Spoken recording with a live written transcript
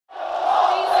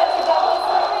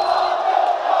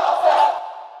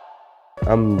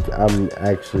I'm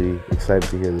actually excited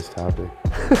to hear this topic.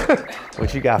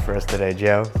 What you got for us today,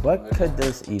 Joe? What could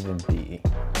this even be?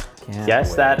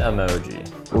 Guess that emoji.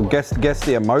 Well, guess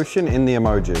the emotion in the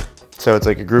emoji. So it's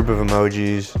like a group of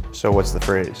emojis. So what's the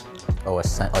phrase? Oh,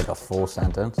 like a full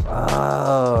sentence?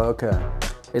 Oh, okay.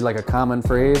 It's like a common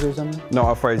phrase or something?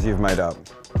 Not a phrase you've made up.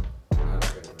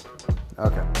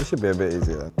 Okay. This should be a bit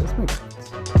easier then. This makes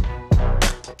sense.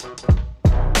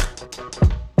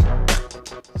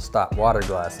 Stop water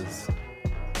glasses.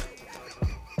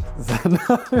 Is that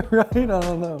not right? I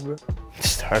don't know, bro.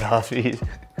 Start off easy.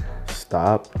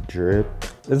 Stop, drip.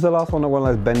 This is the last one, one of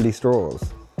those bendy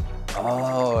straws.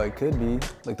 Oh, it could be.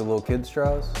 Like the little kid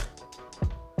straws?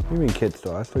 What do you mean kid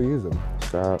straw? I still use them.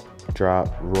 Stop,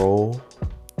 drop, roll.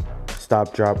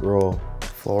 Stop, drop, roll.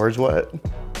 Floor is what?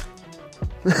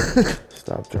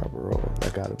 Stop, drop, roll.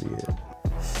 That gotta be it.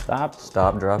 Stop,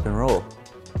 drop, and roll.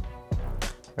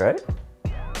 Right?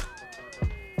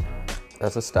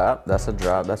 That's a stop, that's a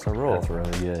drop, that's a roll. That's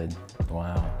really good.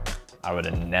 Wow. I would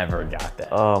have never got that.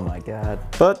 Oh my God.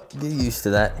 But get used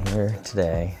to that here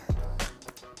today.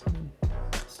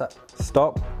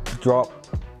 Stop, drop,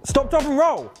 and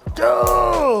roll.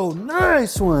 Oh,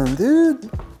 nice one, dude.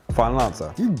 Final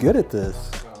answer. You're good at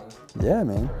this. Yeah,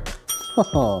 man.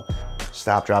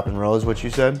 Stop, drop, and roll is what you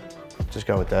said? Just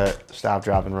go with that. Stop,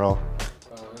 drop, and roll.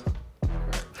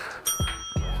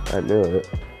 I knew it.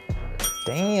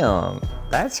 Damn,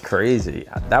 that's crazy.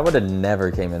 That would have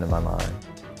never came into my mind.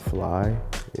 Fly,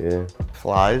 yeah.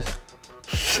 Flies?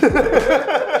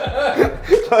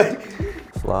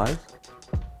 Flies?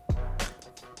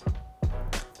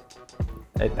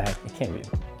 It can't be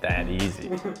that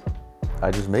easy.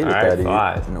 I just made it All right, that easy.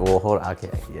 flies. Well, hold on. Okay,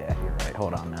 yeah, you're right.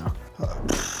 Hold on now.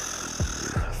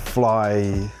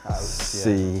 Fly,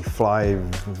 see, fly.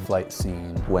 Flight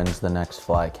scene. When's the next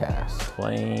fly cast?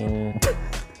 Plane.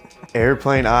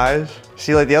 Airplane eyes?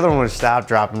 See, like the other one was stop,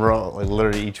 drop, and roll. Like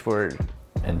literally each word.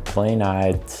 And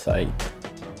plain-eyed sight.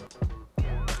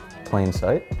 Plain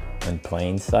sight? In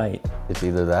plain sight. It's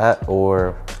either that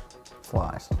or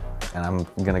flies. And I'm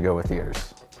gonna go with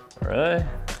yours. Really?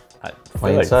 I feel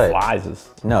Plain like sight. flies is.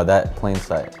 No, that plain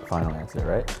sight. Final answer,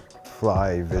 right?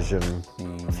 Fly vision.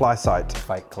 Fly sight.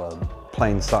 Fight Club.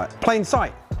 Plain sight. Plain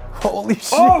sight. Holy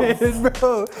shit,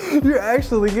 bro. You're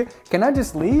actually good. Can I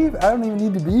just leave? I don't even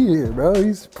need to be here, bro.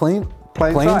 He's plain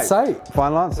sight.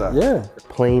 Final answer. Yeah.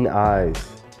 Plain eyes.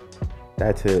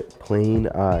 That's it. Plain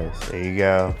eyes. There you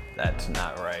go. That's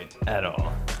not right at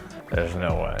all. There's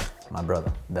no way. My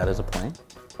brother, that is a plane.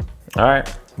 All right,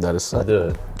 That is sight. let's do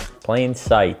it. Plain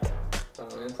sight.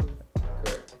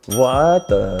 What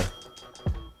the?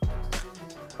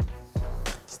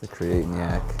 It's the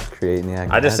create-niac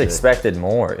I just magic. expected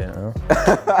more, you know?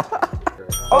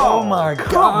 Oh my God.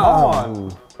 Come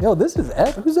on. Yo, this is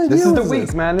epic. Whose idea This is the was week,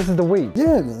 this? man. This is the week.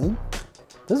 Yeah, man.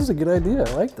 This is a good idea.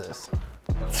 I like this.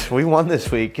 We won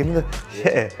this week. Give me the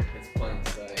yeah. It's plain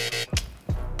sight.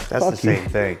 That's the same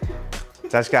thing.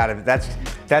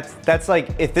 That's like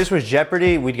if this was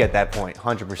Jeopardy, we'd get that point,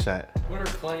 100%. What are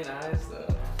plain eyes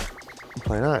though?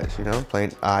 Plain eyes, you know,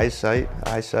 plain eyes, sight,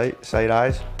 sight,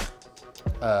 eyes.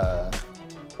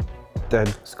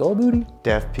 Dead. Skull booty?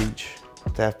 Deaf peach,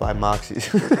 deaf by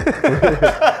Moxie's.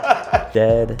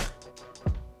 Dead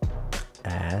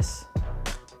ass.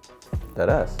 Dead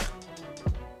ass.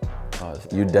 Oh,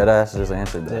 You dead ass just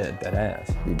answered that. Yeah, dead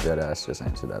ass. You dead ass just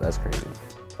answered that. That's crazy.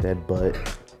 Dead butt.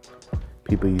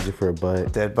 People use it for a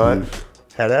butt. Dead butt,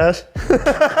 head ass.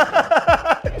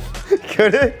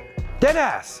 Could it? Dead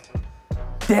ass.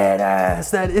 Dead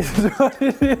ass. That is what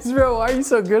it is, bro. Why are you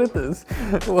so good at this?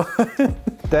 What?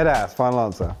 Dead ass. Final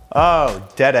answer. Oh,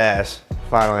 dead ass.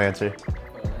 Final answer.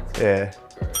 Yeah.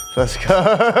 Let's go.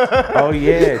 Oh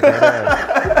yeah, dead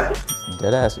ass.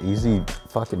 Dead ass easy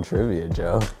fucking trivia,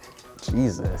 Joe.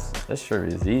 Jesus. This sure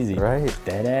is easy. Right?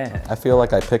 Dead ass. I feel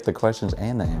like I picked the questions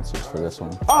and the answers for this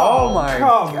one. Oh my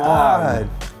God.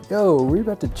 Yo, we're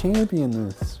about to champion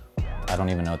this. I don't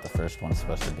even know what the first one's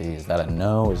supposed to be. Is that a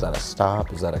no? Is that a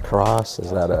stop? Is that a cross?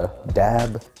 Is that a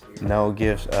dab? No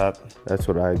gifts up. That's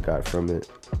what I got from it.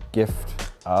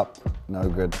 Gift up. No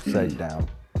good. Shake down.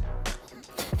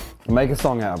 Make a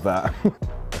song out of that.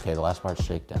 Okay, the last part's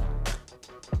shakedown.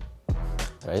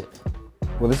 Right?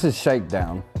 Well, this is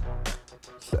shakedown.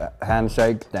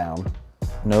 Handshake down.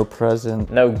 No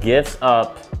present. No gifts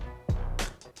up.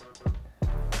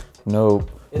 No.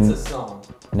 It's a song.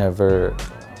 Never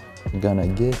gonna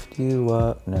gift you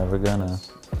up. Never gonna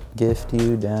gift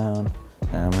you down.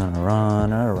 I'm gonna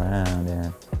run around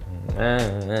and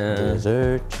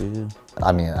desert you.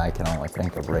 I mean, I can only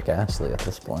think of Rick Astley at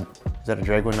this point. Is that a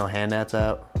Drake with no handouts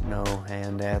out? No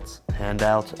handouts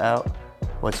out?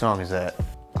 What song is that?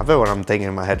 I feel what I'm thinking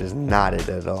in my head is not it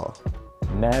at all.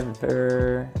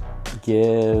 Never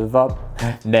give up.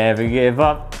 Never give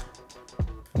up.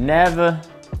 Never.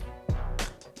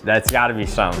 That's gotta be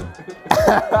something.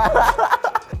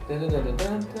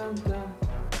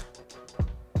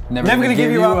 Never gonna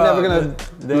give you up, never gonna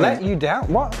let you down.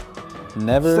 What?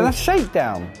 Never. So that's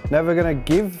shakedown. Never gonna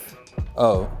give.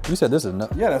 Oh, you said this is no.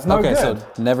 Yeah, that's no okay, good. so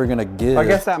never gonna give. I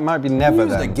guess that might be never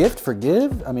Use the then. gift for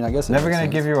give? I mean, I guess it Never makes gonna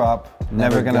sense. give you up.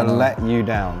 Never gonna let you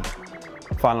down.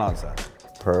 Final answer.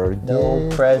 No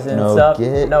presents no up.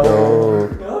 get, No.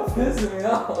 Don't piss me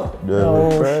off. No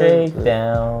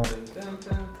shakedown.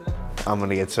 I'm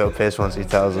gonna get so pissed once he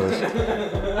tells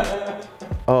us.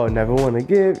 Oh, never wanna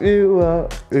give you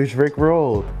up. It's Rick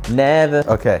Roll. Never.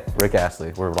 Okay, Rick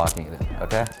Astley, we're locking it in,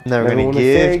 okay? Never Never gonna wanna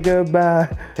say give. goodbye.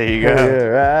 There you go.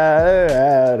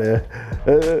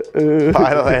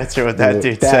 Final answer what that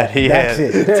dude said. He that's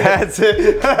had. it. That's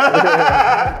it.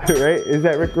 Right? Is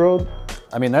that Rick Roll?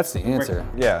 I mean, that's the answer.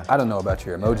 Yeah. I don't know about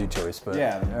your emoji choice, but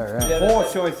Yeah. all right. Four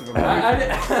choices of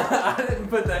I didn't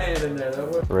put the hand in there. That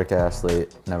was Rick Astley,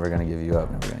 never gonna give you up,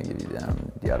 never gonna give you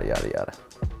down, yada, yada, yada.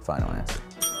 Final answer.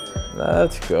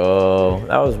 Let's go.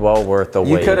 That was well worth the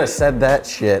You wait. could have said that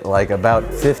shit like about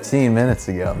 15 minutes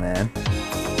ago, man.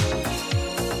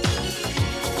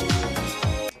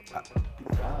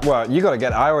 Well, you gotta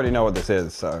get. I already know what this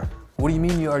is, so. What do you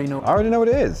mean you already know? I already know what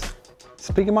it is.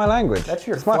 Speaking my language. That's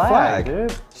your it's my flag,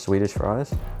 dude. Swedish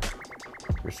fries?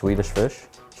 Or Swedish fish?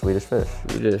 Swedish fish.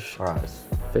 Swedish Fries.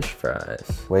 fish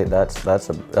fries. Wait, that's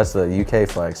the UK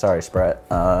flag. Sorry, Sprat.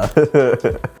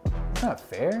 That's not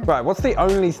fair. Right. What's the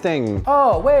only thing?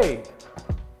 Oh, wait.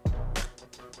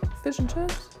 Fish and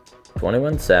chips?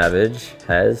 21 Savage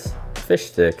has fish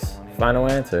sticks. Final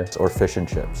answer. Or fish and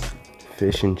chips.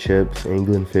 Fish and chips,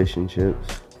 England fish and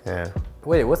chips. Yeah.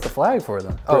 Wait, what's the flag for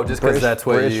them? Oh, just because British- that's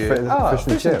what British you... fi- Oh,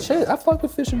 fish and chips. I fuck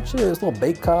with fish and chips. Little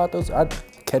baked cod. Those.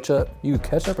 Ketchup. You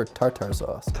ketchup or tartar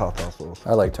sauce? Tartar sauce.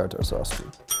 I like tartar sauce too.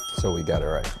 So we got it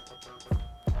right.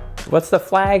 What's the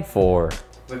flag for?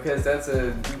 because that's a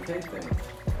UK thing.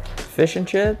 Fish and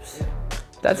chips?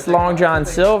 That's they Long call- John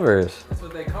that's what they- Silver's. That's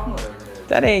what they call it over there.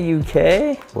 That ain't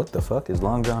UK. What the fuck is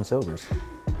Long John Silver's?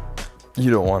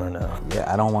 You don't want to know.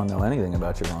 Yeah, I don't want to know anything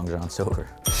about your Long John Silver.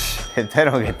 If they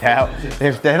don't get that,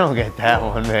 if they don't get that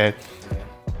one, man.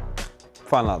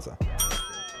 Final answer.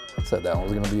 Said that one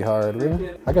was gonna be hard,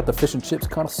 really. I got the fish and chips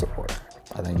connoisseur.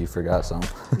 I think you forgot some.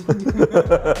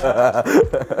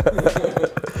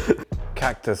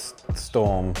 Cactus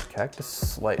storm.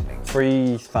 Cactus lightning.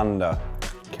 Tree thunder.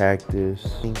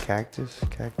 Cactus. Cactus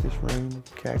rain,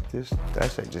 cactus. I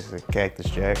say just a Cactus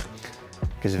Jack.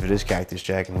 Because if it is Cactus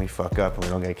Jack and we fuck up and we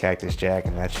don't get Cactus Jack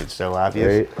and that shit's so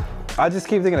obvious. Right? I just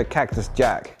keep thinking of Cactus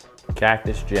Jack.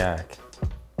 Cactus Jack.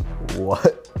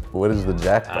 What? What is the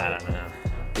jack? I don't know.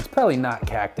 It's probably not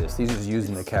cactus. He's just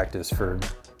using the cactus for.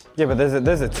 Yeah, but there's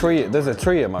a tree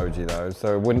emoji though,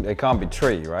 so it can't be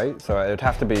tree, right? So it'd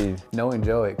have to be. Knowing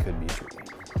Joe, it could be true.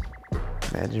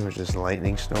 Imagine with just a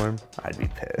lightning storm. I'd be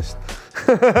pissed.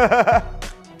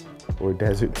 Or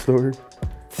Desert Storm.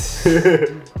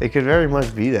 It could very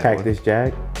much be that Cactus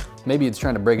Jack. Maybe it's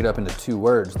trying to break it up into 2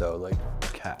 words though, like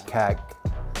Cat.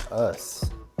 cactus.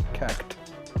 Cact.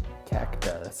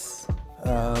 Cactus.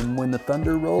 When the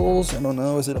thunder rolls, I don't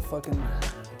know, is it a fucking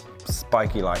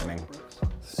Spiky lightning.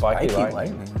 spiky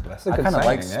lightning? That's a I good kind of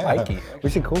like saying, yeah. spiky. We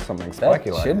should call something That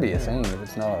spiky lightning. should be a saying if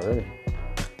it's not already.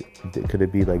 Could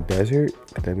it be like desert?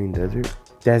 Could that mean desert?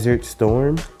 Desert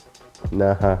Storm?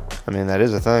 Nah. I mean, that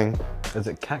is a thing. Is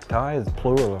it cacti? Is it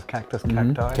plural of cactus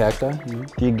cacti? Cacti?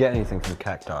 Do you get anything from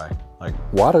cacti? Like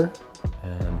Water.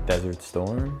 And Desert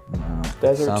Storm?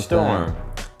 Desert Something. Storm.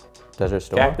 Desert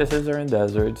storm? Cactuses are in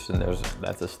deserts, and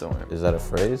that's a storm. Is that a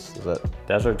phrase? Is that?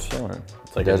 Desert Storm.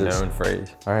 It's like Desert a known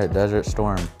phrase. All right, Desert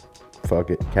Storm.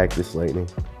 Fuck it. Cactus Lightning.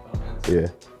 Yeah.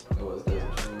 It was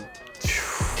Desert Storm.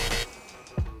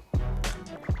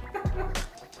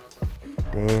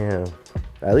 Damn.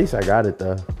 At least I got it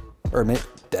though. Or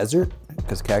desert?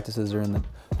 Because cactuses are in the.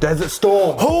 Desert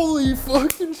storm. Holy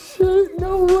fucking shit!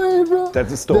 No way, bro.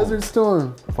 Desert storm. Desert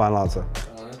storm. Final answer.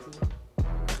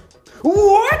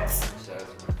 What?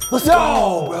 Let's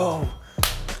go, bro.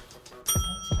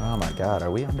 Oh my God,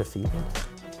 are we undefeated?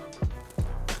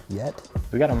 Yet?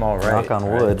 We got them all right. Knock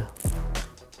on wood.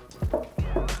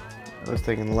 I was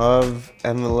thinking love,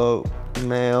 envelope,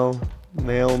 mail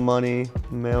money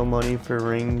for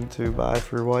ring to buy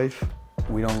for wife.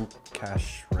 We don't.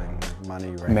 Cash ring, money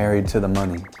ring. Married to the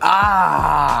money.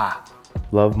 Ah!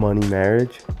 Love, money,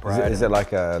 marriage. Is it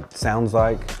like a sounds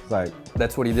like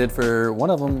That's what he did for one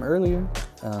of them earlier.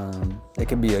 It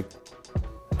could be a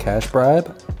Cash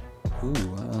bribe?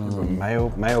 Ooh,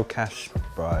 Male cash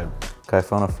bribe. Can I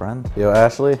phone a friend? Yo,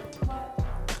 Ashley?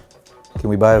 Can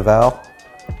we buy a vowel?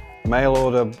 Mail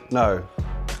order, no.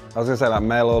 I was gonna say like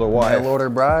mail order wife. mail order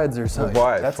brides or something.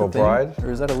 wife, That's for a thing? bride?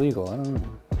 Or is that illegal? I don't know.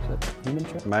 Is that human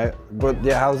trafficking? But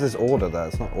yeah, how's this order though?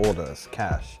 It's not order, it's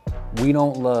cash. We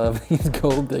don't love these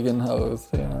gold digging hoes.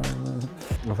 You know?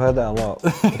 I've heard that a lot.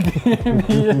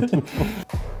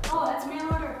 Oh, that's mail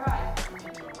order bride.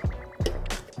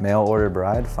 Mail order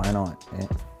bride, final.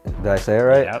 Did I say it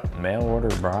right? Yep, mail order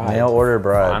bride. Mail order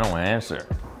bride. Final answer.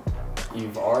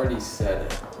 You've already said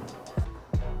it.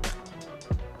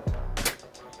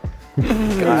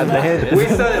 God, we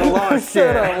said it a lot.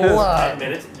 Said a lot. 10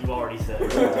 minutes, you've already said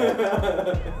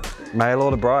it. Mail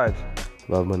order bride.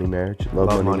 Love, money, marriage.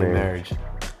 Love, money, marriage.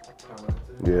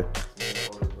 Yeah.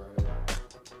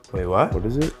 Wait, what? What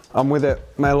is it? I'm with it.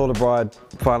 Mail order bride.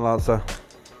 Final answer.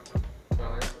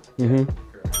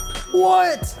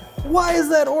 What? Why is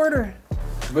that order?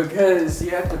 Because you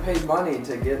have to pay money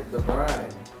to get the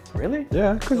bride. Really?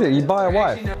 Yeah, because you buy a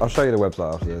wife. I'll show you the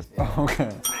website after this.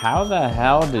 Okay. How the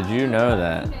hell did you know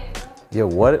that? Yo,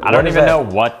 what? I don't what is even that? know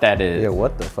what that is. Yeah,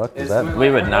 what the fuck is that? We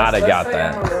would not have got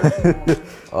that.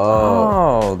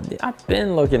 Oh, I've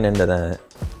been looking into that.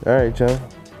 All right, John.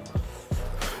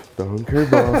 Throwing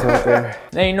curveballs out there.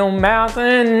 Ain't no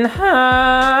mountain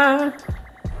high,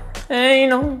 ain't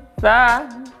no fire.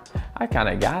 I kind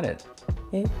of got it.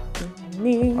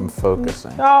 I'm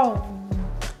focusing. Oh,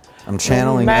 I'm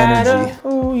channeling no matter energy.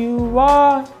 who you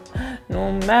are,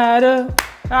 no matter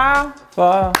how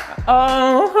far.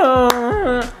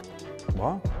 Oh,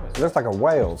 What? It looks like a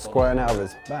whale squaring out of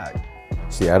its back.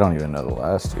 See, I don't even know the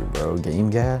last two, bro.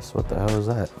 Game gas? What the hell is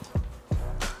that?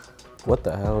 What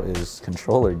the hell is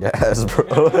controller gas,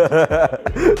 bro?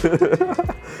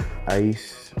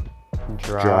 Ice,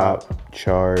 drop,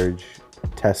 charge,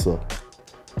 Tesla,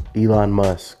 Elon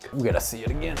Musk. We gotta see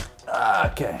it again.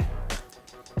 Okay.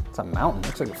 It's a mountain.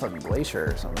 Looks like a fucking glacier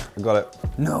or something. I got it.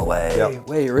 No way. Yep.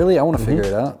 Wait, really? I want to figure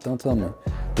it out. Don't tell me.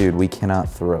 Dude, we cannot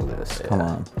throw this. Come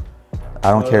on.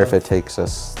 I don't care if it takes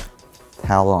us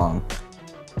how long.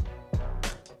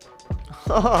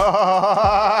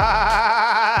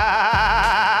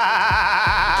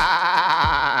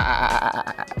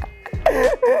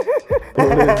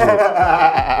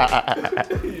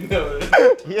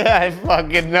 Yeah, I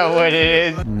fucking know what it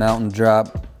is. Mountain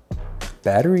drop.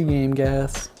 Battery game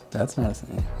gas. That's not a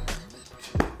thing.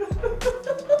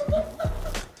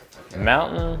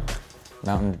 mountain,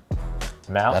 Mountain,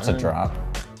 mountain. that's a drop.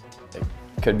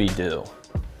 Could be dew.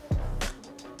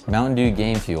 Mountain Dew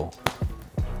game fuel.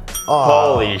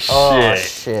 Holy shit. Oh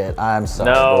shit, I'm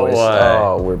sorry, No boys. way.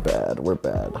 Oh, we're bad, we're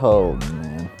bad. Oh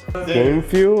man. Game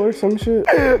fuel or some shit?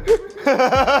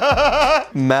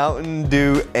 Mountain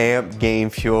Dew amp game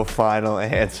fuel final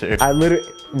answer. I literally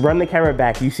run the camera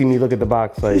back. You see me look at the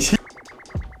box like.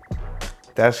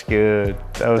 That's good.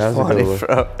 That was That was a funny, good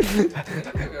bro.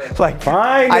 Like,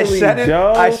 Finally,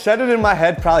 Joe. I said it in my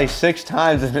head probably 6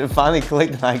 times and it finally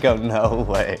clicked and I go, no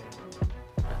way.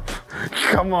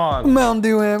 Come on. Mountain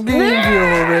Dew amp game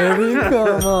fuel, baby.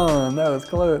 Come on. That was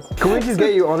close. Can we just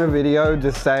get you on a video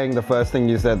just saying the first thing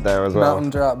you said there as well?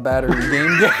 Mountain drop battery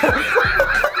game gas.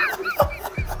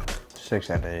 6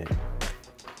 out of 8.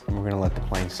 We're gonna let the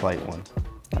plain sight one.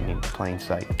 I mean, plain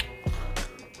sight.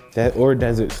 That or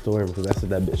Desert Storm, because I said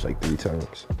that bitch like 3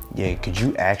 times. Yeah, could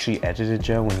you actually edit it,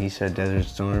 Joe, when he said Desert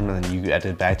Storm, and then you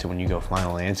edit back to when you go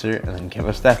final answer, and then give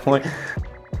us that point?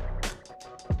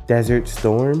 Desert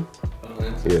Storm?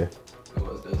 Yeah. It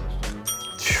was Desert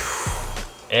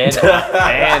Storm.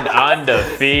 And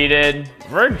undefeated.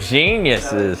 We're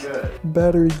geniuses.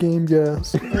 Battery game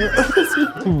gas.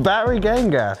 Battery game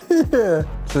gas. Yeah.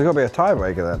 So there's gotta be a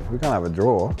tiebreaker then. We can't have a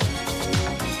draw.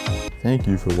 Thank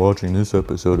you for watching this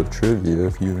episode of Trivia.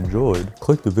 If you enjoyed,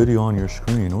 click the video on your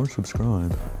screen or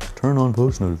subscribe. Turn on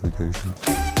post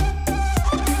notifications.